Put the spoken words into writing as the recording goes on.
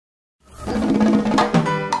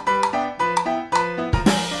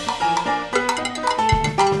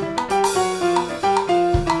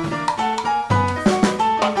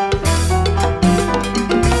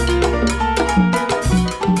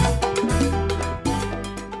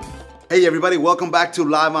Hey everybody, welcome back to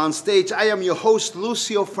Live on Stage. I am your host,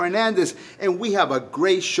 Lucio Fernandez, and we have a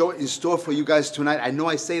great show in store for you guys tonight. I know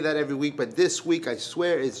I say that every week, but this week I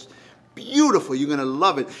swear it's beautiful. You're going to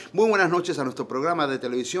love it. Muy buenas noches a nuestro programa de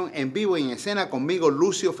televisión en vivo y en escena conmigo,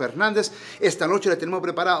 Lucio Fernández. Esta noche le tenemos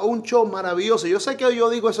preparado un show maravilloso. Yo sé que yo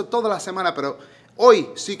digo eso toda la semana, pero hoy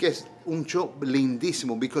sí que es un show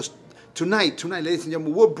lindísimo, because Tonight, ladies and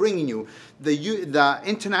gentlemen, we're bringing you the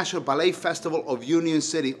International Ballet Festival of Union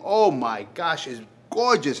City. Oh my gosh, it's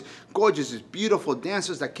gorgeous, gorgeous. It's beautiful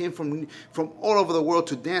dancers that came from all over the world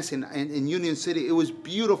to dance in Union City. It was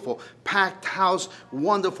beautiful, packed house,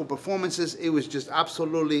 wonderful performances. It was just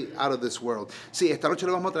absolutely out of this world. Sí, esta noche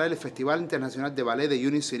le vamos a traer el Festival Internacional de Ballet de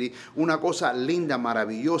Union City. Una cosa linda,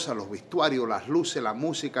 maravillosa, los vestuarios, las luces, la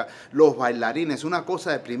música, los bailarines, una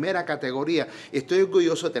cosa de primera categoría. Estoy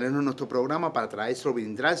orgulloso de tenerlo en nuestro programa para traérselo,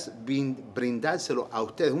 brindárselo a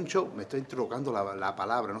ustedes. Un show, me estoy trocando la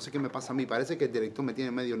palabra, no sé qué me pasa a mí, parece que el director me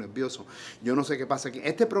tiene medio nervioso. Yo no sé qué pasa aquí.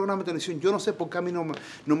 Este programa de televisión, yo no sé por qué a mí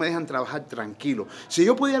no me dejan trabajar tranquilo. Si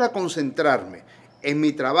yo pudiera concentrarme en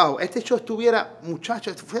mi trabajo, este show estuviera,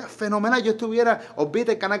 muchachos, fue fenomenal. Yo estuviera,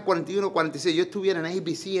 olvídate el canal 41, 46, yo estuviera en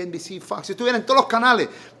ABC, NBC, Fox, yo estuviera en todos los canales,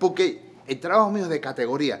 porque el trabajo mío es de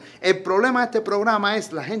categoría. El problema de este programa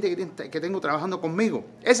es la gente que tengo trabajando conmigo.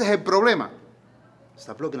 Ese es el problema.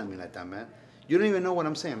 Stop looking at me like that, man. You don't even know what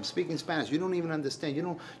I'm saying. I'm speaking Spanish. You don't even understand. You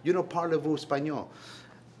don't parlez-vous español.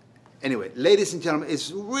 Anyway, ladies and gentlemen,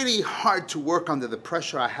 it's really hard to work under the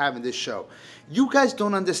pressure I have in this show. You guys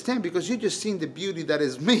don't understand because you're just seeing the beauty that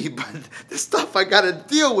is me, but the stuff I got to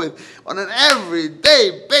deal with on an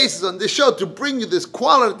everyday basis on this show to bring you this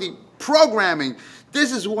quality programming.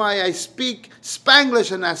 This is why I speak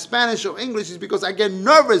Spanglish and not Spanish or English, is because I get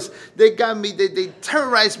nervous. They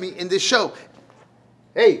terrorize me in this show.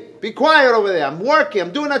 Hey, be quiet over there. I'm working.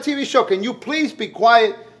 I'm doing a TV show. Can you please be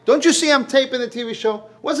quiet? Don't you see I'm taping the TV show?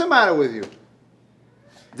 What's the matter with you?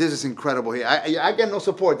 This is incredible here. I get no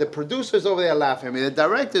support. The producers over there laughing at me. The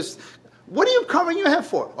directors, what are you covering your head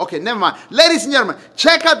for? Okay, never mind. Ladies and gentlemen,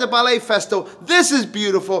 check out the Ballet Festival. This is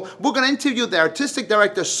beautiful. We're going to interview the artistic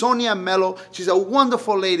director, Sonia Melo. She's a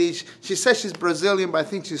wonderful lady. She says she's Brazilian, but I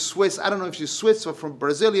think she's Swiss. I don't know if she's Swiss or from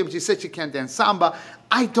Brazilian. She said she can't dance samba.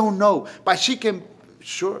 I don't know, but she can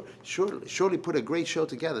surely put a great show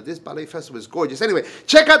together. This Ballet Festival is gorgeous. Anyway,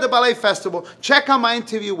 check out the Ballet Festival. Check out my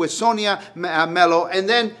interview with Sonia Melo, and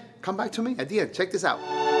then come back to me at the end. Check this out.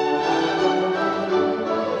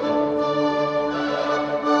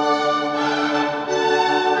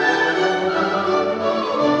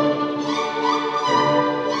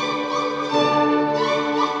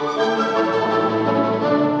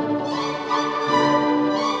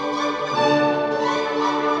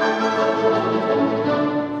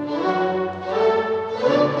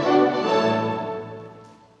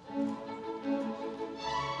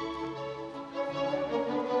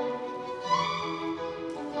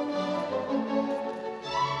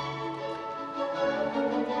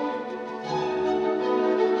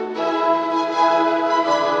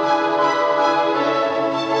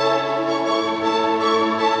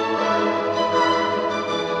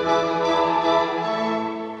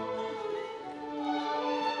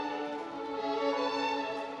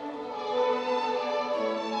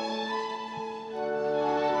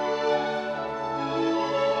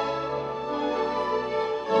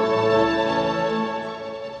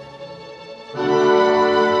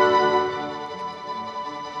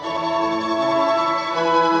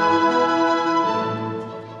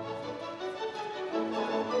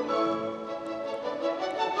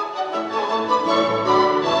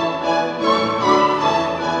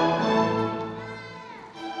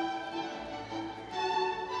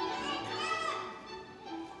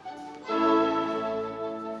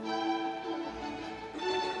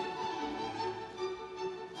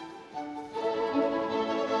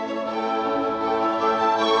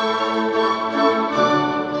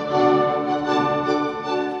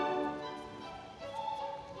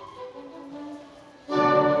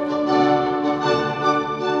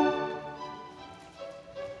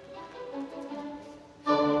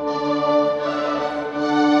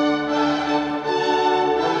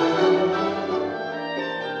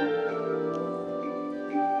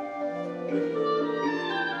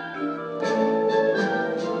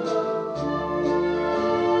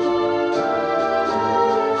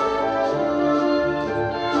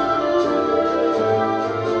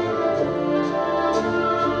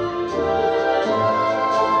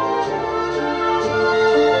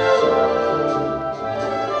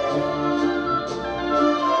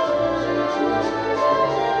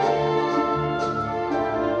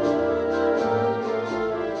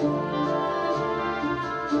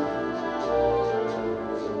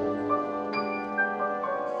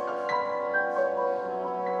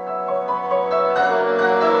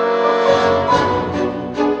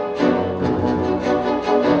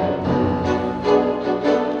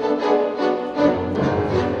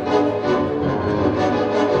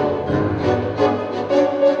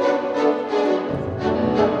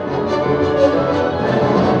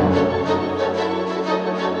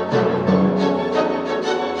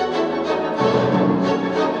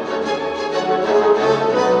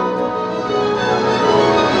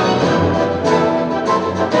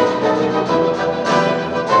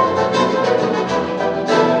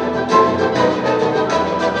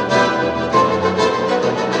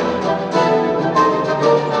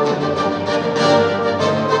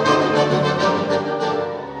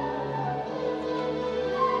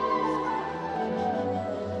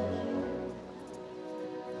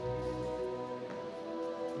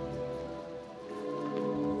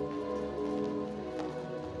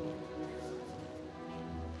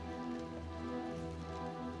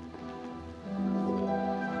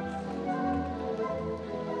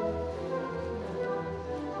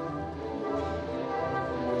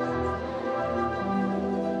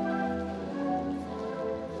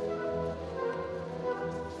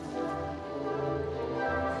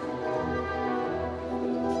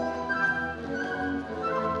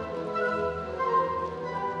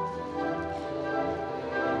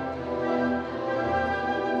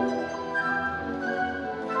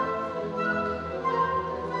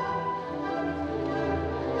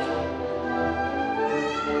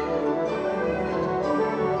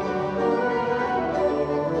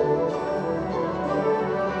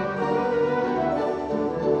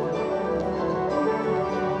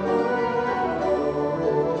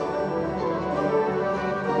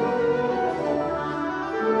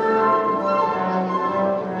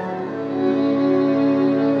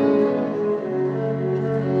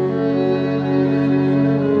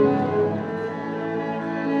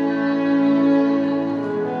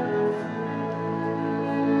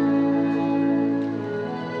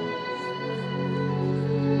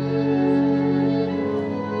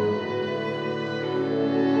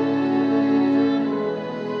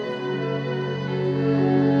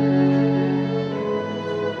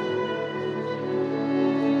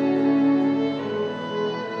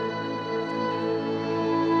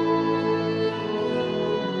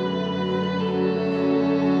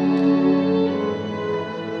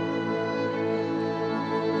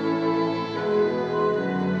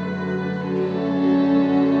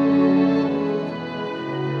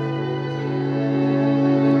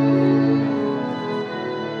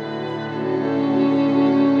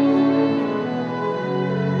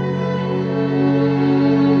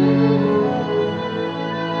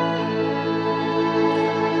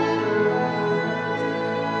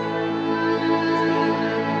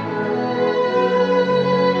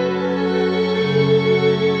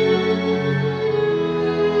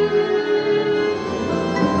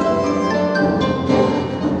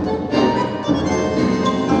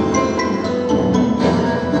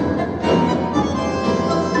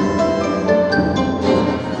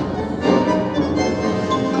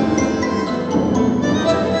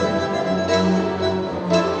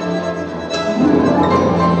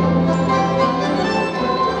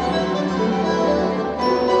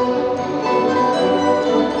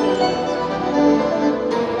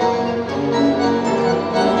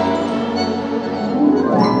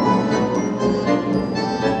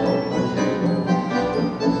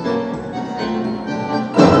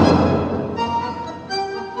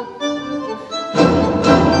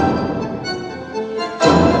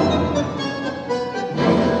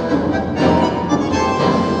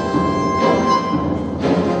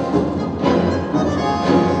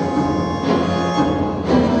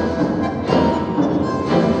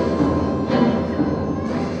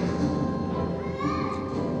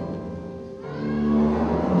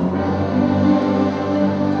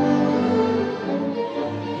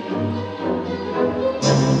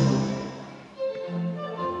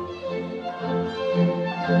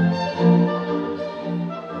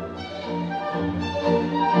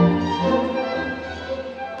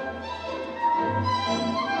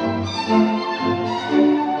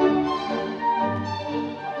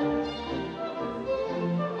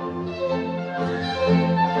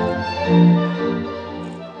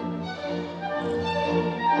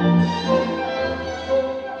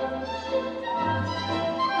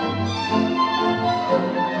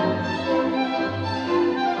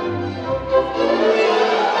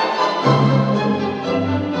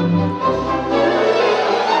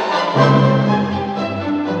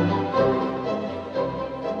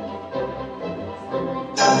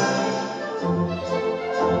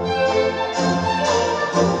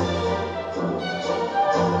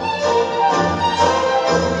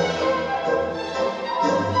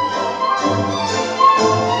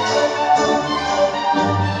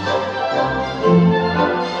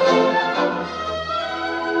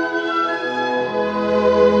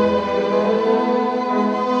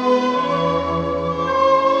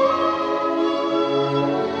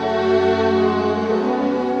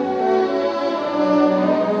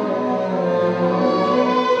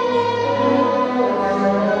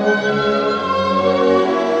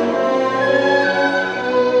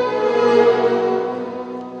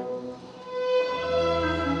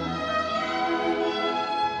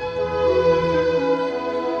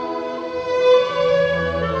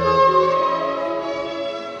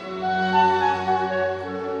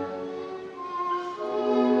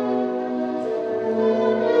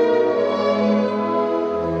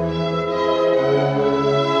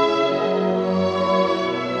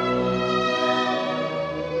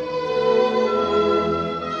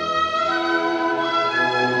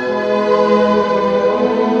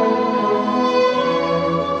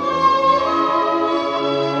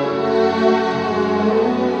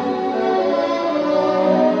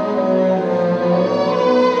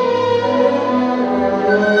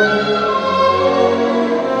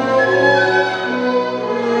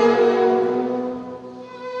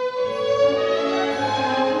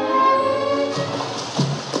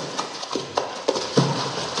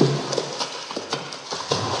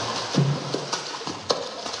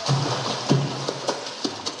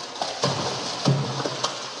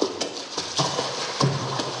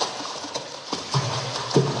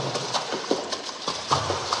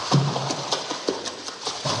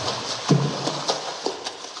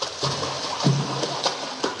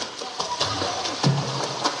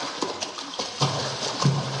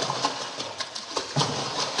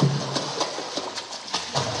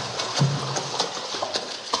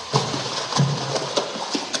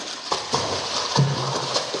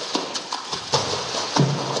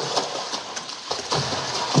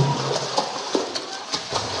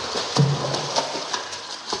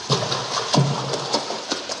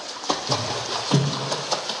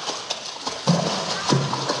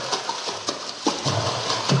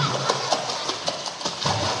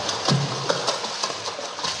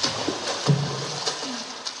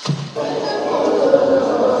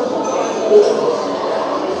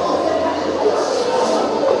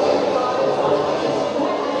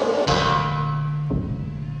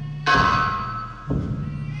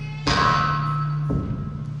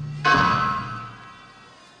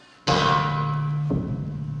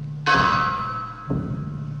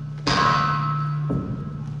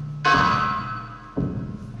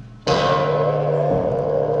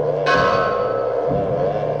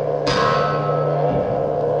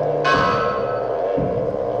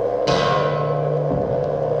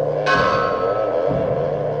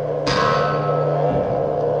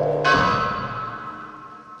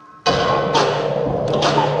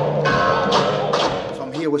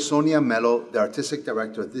 with Sonia Melo, the artistic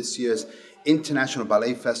director of this year's International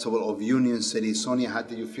Ballet Festival of Union City. Sonia, how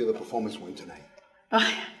did you feel the performance went tonight?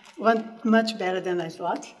 Went much better than I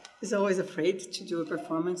thought. I was always afraid to do a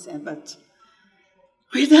performance, but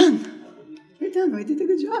we're done. We're done. We did a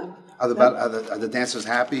good job. Are the dancers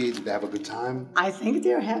happy? Did they have a good time? I think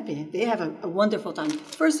they're happy. They have a wonderful time.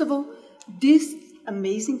 First of all, this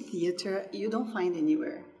amazing theater you don't find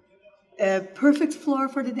anywhere. Perfect floor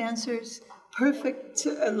for the dancers. Perfect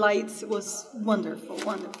lights. Was wonderful,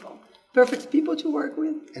 wonderful. Perfect people to work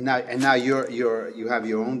with. And now you have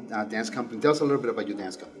your own dance company. Tell us a little bit about your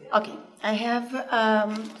dance company. Okay, I have.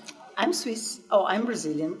 I'm Swiss. Oh, I'm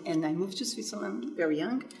Brazilian, and I moved to Switzerland very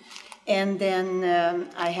young. And then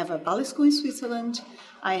I have a ballet school in Switzerland.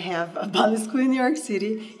 I have a ballet school in New York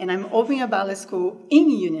City, and I'm opening a ballet school in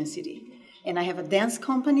Union City. And I have a dance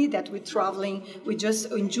company that we're traveling.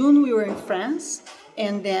 In June we were in France,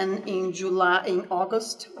 and then in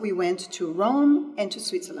August we went to Rome and to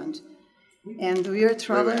Switzerland. And we are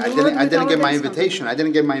traveling. I didn't get my invitation. I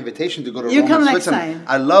didn't get my invitation to go to You Rome, come next Switzerland.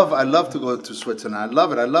 time. I love to go to Switzerland. I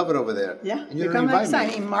love it over there. Yeah, And you don't come invite next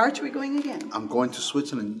me. time. In March, we're going again. I'm going to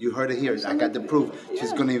Switzerland. You heard it here. I got the proof.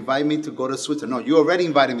 She's going to invite me to go to Switzerland. No, you already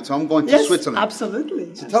invited me, so I'm going to Switzerland.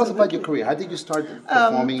 Absolutely. So tell us about your career. How did you start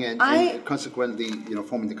performing and consequently,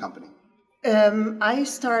 forming the company? I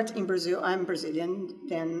start in Brazil. I'm Brazilian.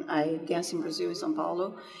 Then I dance in Brazil, in São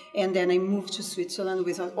Paulo. And then I moved to Switzerland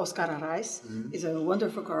with Oscar Arraes. He's a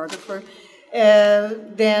wonderful choreographer.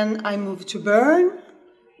 Then I moved to Bern,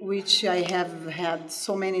 which I have had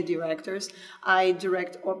so many directors. I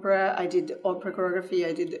direct opera. I did opera choreography.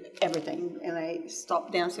 I did everything. And I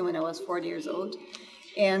stopped dancing when I was 40 years old.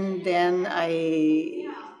 And then I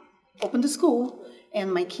opened a school.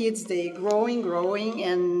 And my kids, they growing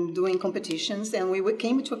and doing competitions. And we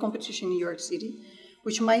came to a competition in New York City,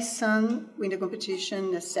 which my son won the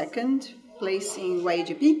competition, a second place in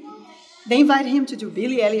YGP. They invited him to do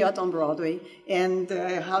Billy Elliot on Broadway. And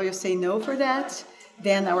how you say no for that?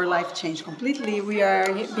 Then our life changed completely. We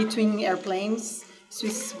are between airplanes,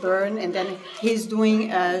 Swiss Bern, and then he's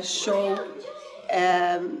doing a show.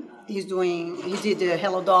 He did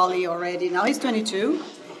Hello Dolly already. Now he's 22.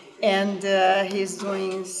 And he's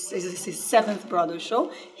doing his seventh Broadway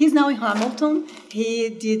show. He's now in Hamilton. He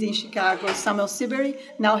did in Chicago Samuel Siberry.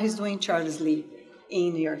 Now he's doing Charles Lee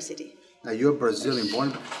in New York City. Now, you're Brazilian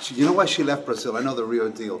born. You know why she left Brazil? I know the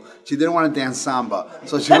real deal. She didn't want to dance samba.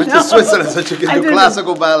 So she went to Switzerland so she could do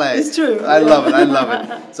classical ballet. It's true. I love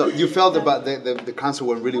it. So you felt about the concert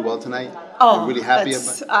went really well tonight? Oh, you're really happy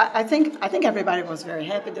about it? I think everybody was very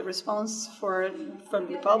happy. The response from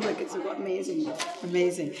the public is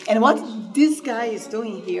amazing. And what this guy is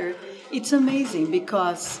doing here, it's amazing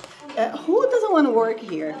because who doesn't want to work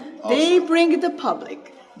here? Awesome. They bring the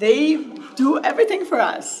public. They do everything for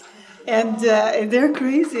us. And they're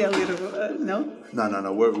crazy a little, no?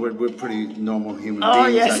 No. We're pretty normal human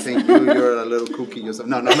beings. Yes. I think you're a little kooky yourself.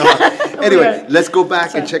 No. Anyway, let's go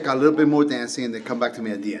back and check out a little bit more dancing and then come back to me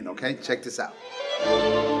at the end, okay? Check this out.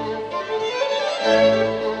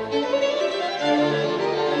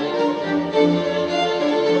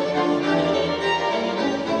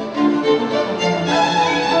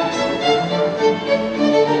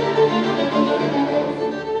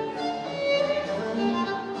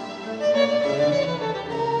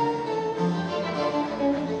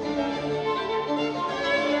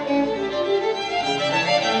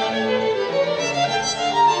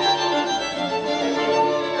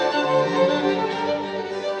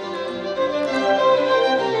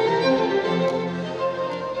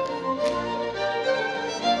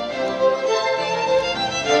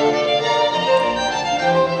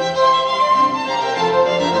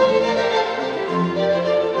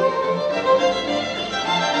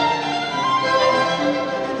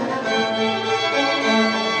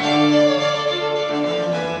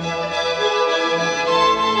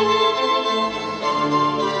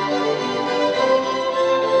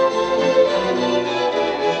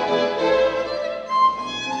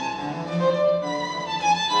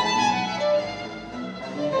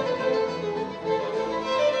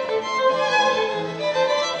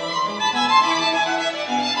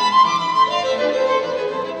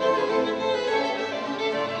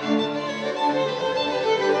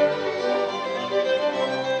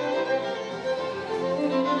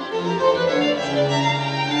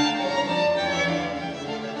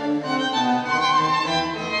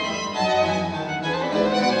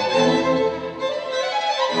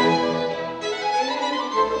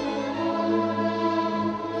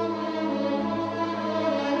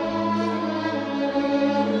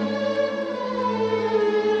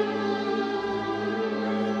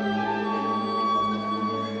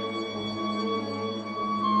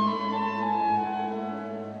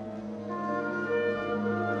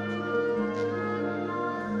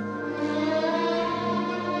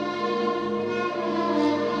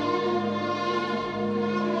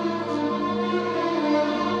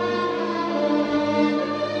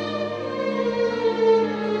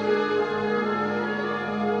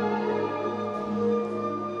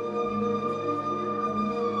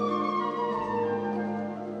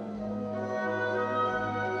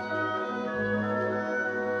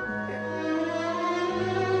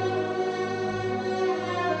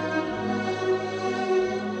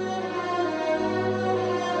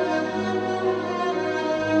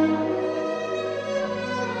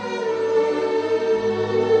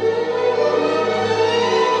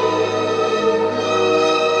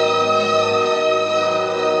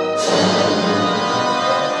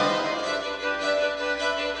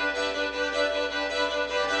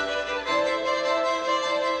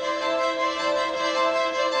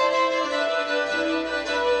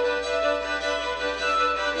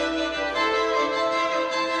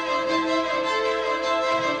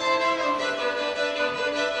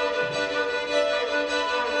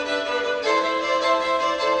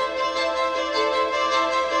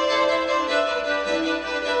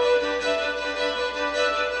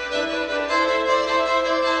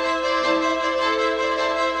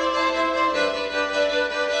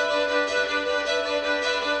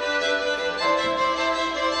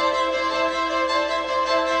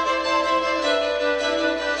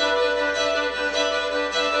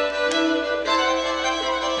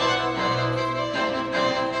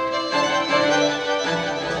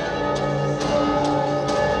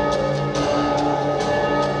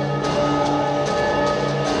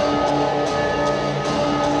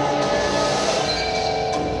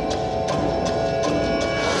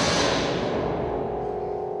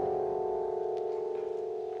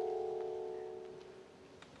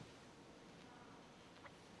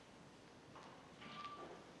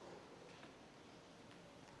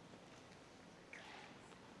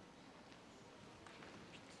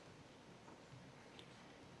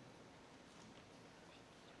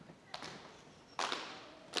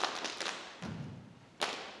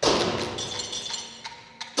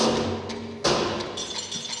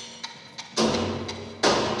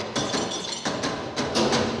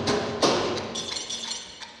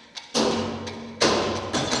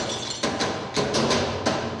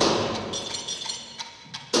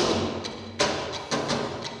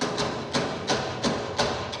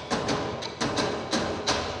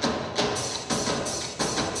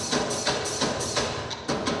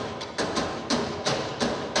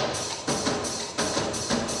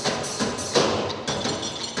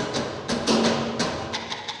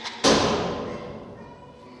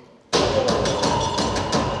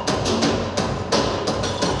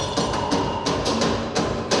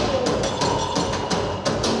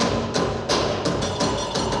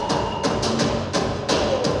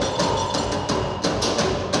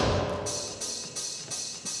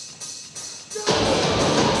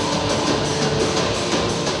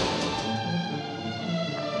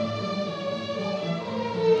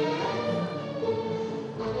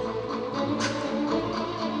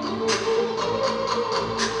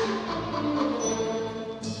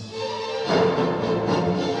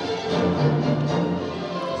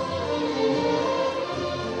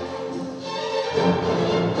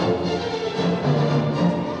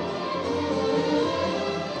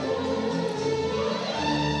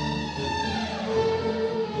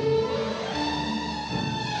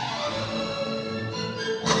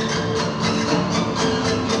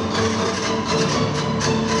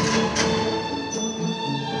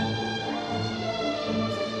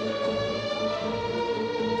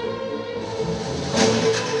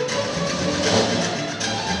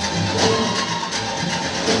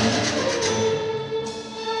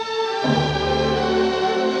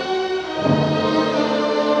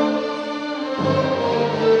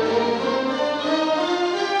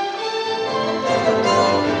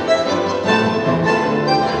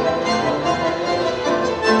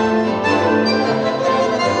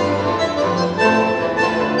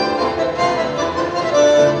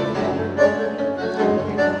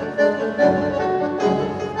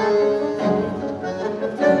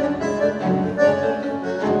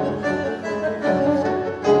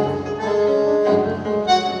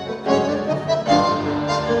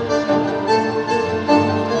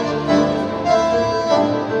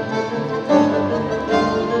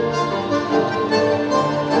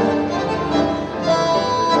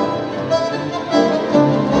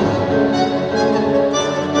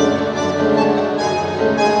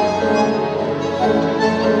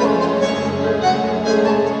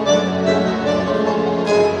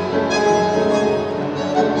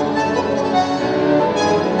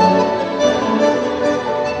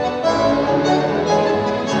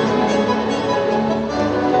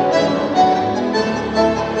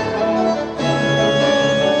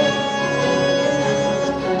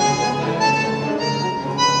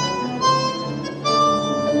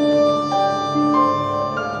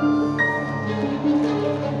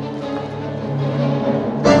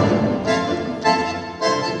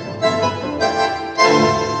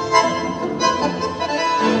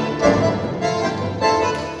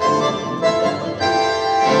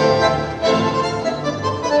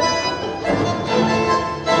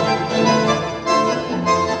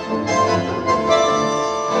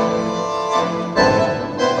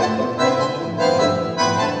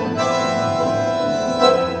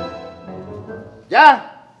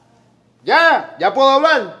 ya puedo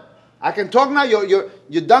hablar. I can talk now.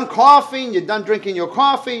 You're done coughing. You're done drinking your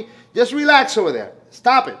coffee. Just relax over there.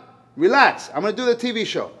 Stop it. Relax. I'm going to do the TV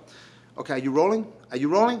show. Okay, are you rolling? Are you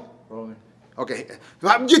rolling? Rolling. Okay.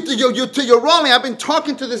 You're rolling. I've been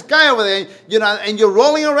talking to this guy over there, and you're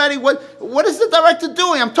rolling already? What is the director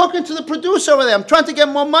doing? I'm talking to the producer over there. I'm trying to get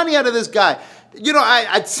more money out of this guy.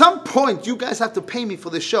 At some point, you guys have to pay me for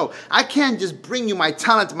the show. I can't just bring you my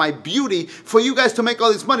talent, my beauty, for you guys to make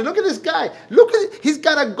all this money. Look at this guy. Look at it. He's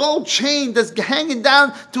got a gold chain that's hanging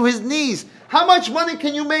down to his knees. How much money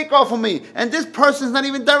can you make off of me? And this person's not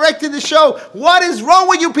even directing the show. What is wrong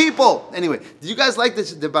with you people? Anyway, do you guys like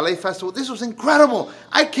the Ballet Festival? This was incredible.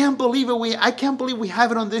 I can't believe it. I can't believe we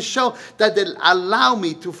have it on this show that they allow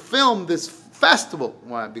me to film this festival.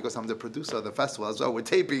 Why? Because I'm the producer of the festival. That's why we're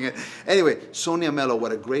taping it. Anyway, Sonia Melo,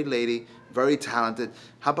 what a great lady. Very talented.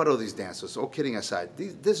 How about all these dancers? All kidding aside,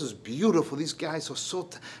 this is beautiful. These guys are so,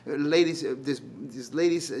 ladies, these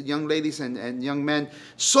ladies, young ladies and young men,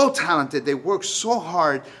 so talented. They work so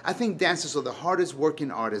hard. I think dancers are the hardest working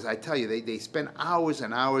artists. I tell you, they spend hours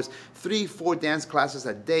and hours, 3-4 dance classes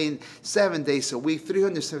a day, 7 days a week,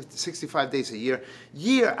 365 days a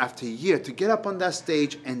year after year, to get up on that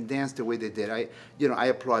stage and dance the way they did. I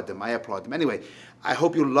applaud them. I applaud them. Anyway, I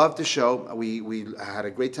hope you loved the show. We had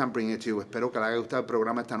a great time bringing it to you. Espero que le haya gustado el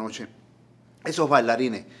programa esta noche. Esos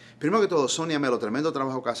bailarines, primero que todo, Sonia Melo, tremendo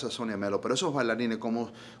trabajo que hace Sonia Melo, pero esos bailarines,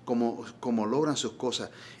 como logran sus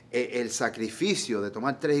cosas, el sacrificio de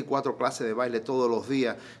tomar 3 y 4 clases de baile todos los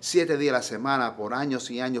días, 7 días a la semana, por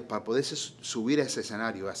años y años, para poderse subir a ese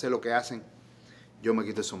escenario, hacer lo que hacen, yo me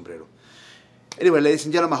quito el sombrero. Anyway, ladies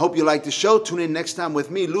and gentlemen, I hope you like the show. Tune in next time with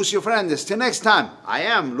me, Lucio Fernandez. Till next time, I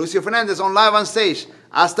am Lucio Fernandez on Live on Stage.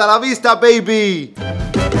 Hasta la vista, baby!